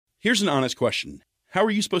Here's an honest question. How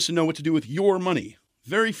are you supposed to know what to do with your money?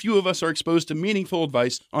 Very few of us are exposed to meaningful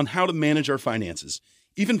advice on how to manage our finances.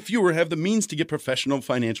 Even fewer have the means to get professional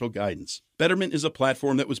financial guidance. Betterment is a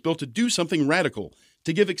platform that was built to do something radical,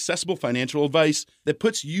 to give accessible financial advice that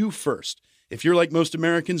puts you first. If you're like most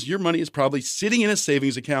Americans, your money is probably sitting in a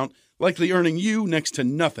savings account, likely earning you next to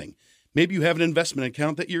nothing. Maybe you have an investment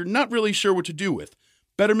account that you're not really sure what to do with.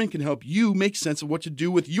 Betterment can help you make sense of what to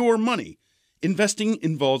do with your money. Investing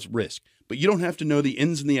involves risk, but you don't have to know the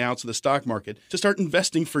ins and the outs of the stock market to start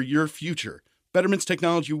investing for your future. Betterment's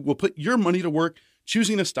technology will put your money to work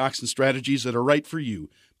choosing the stocks and strategies that are right for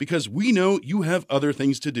you, because we know you have other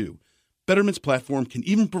things to do. Betterment's platform can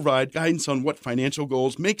even provide guidance on what financial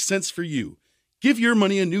goals make sense for you. Give your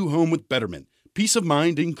money a new home with Betterment, peace of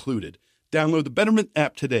mind included. Download the Betterment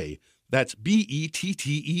app today. That's BETTERMENT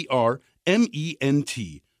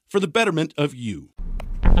for the betterment of you.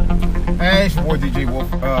 Hey, it's your boy DJ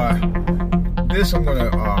Wolf. This I'm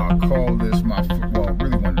gonna call this my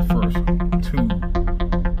really one of the first two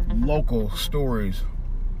local stories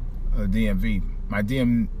of DMV. My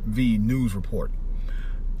DMV news report.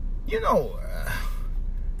 You know,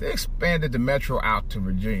 they expanded the metro out to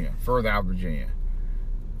Virginia, further out Virginia,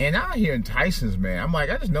 and out here in Tyson's, man, I'm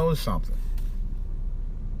like, I just noticed something.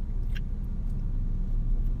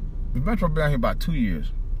 The metro been out here about 2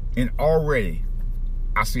 years, and already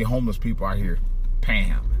I see homeless people out here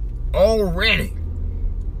panhandling. Already.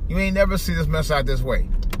 You ain't never see this mess out this way.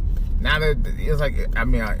 Now that it's like,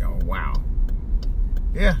 oh, wow.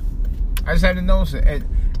 Yeah. I just had to notice it.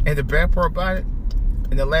 And the bad part about it,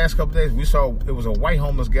 in the last couple days, we saw it was a white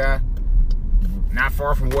homeless guy not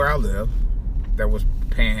far from where I live that was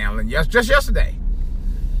panhandling just yesterday.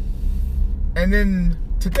 And then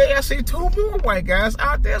today I see two more white guys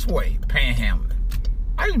out this way panhandling.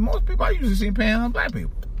 Most people I usually see panhandling black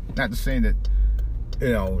people. Not to say that,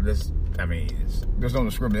 you know, there's no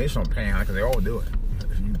discrimination on panhandling because they all do it.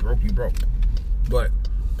 If you broke, you broke. But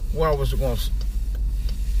what I was going to,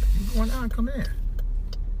 you going down and come in.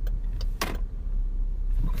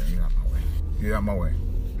 Okay, you're out my way. You're out my way.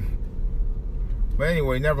 But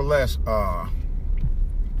anyway, nevertheless, I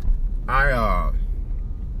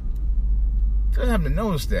just happened to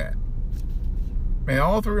notice that. Man,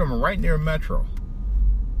 all three of them are right near Metro.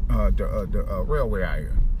 The railway out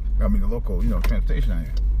here. The local, transportation out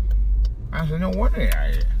here. I said, no wonder they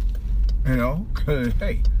out here. Because,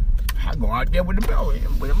 hey, I go out there with the bell,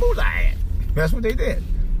 with the moose I had. That's what they did.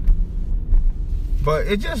 But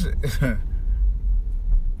it just,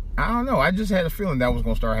 I don't know. I just had a feeling that was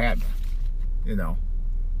going to start happening.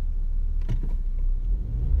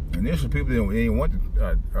 Initially, people didn't want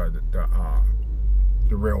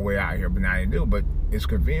the railway out here, but now they do. But it's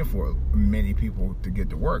convenient for many people to get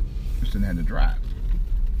to work. Just didn't have to drive.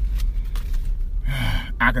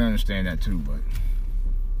 I can understand that too, but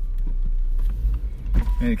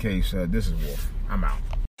in any case, this is Wolf. I'm out.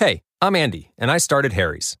 Hey, I'm Andy, and I started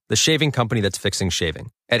Harry's, the shaving company that's fixing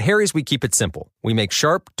shaving. At Harry's, we keep it simple. We make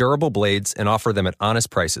sharp, durable blades and offer them at honest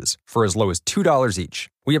prices for as low as $2 each.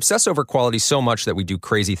 We obsess over quality so much that we do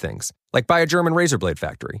crazy things, like buy a German razor blade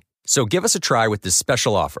factory. So give us a try with this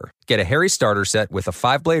special offer. Get a Harry's starter set with a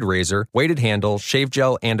 5-blade razor, weighted handle, shave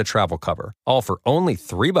gel, and a travel cover. All for only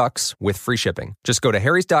 $3 with free shipping. Just go to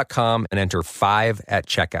harrys.com and enter 5 at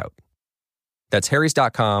checkout. That's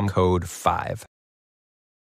harrys.com, code 5.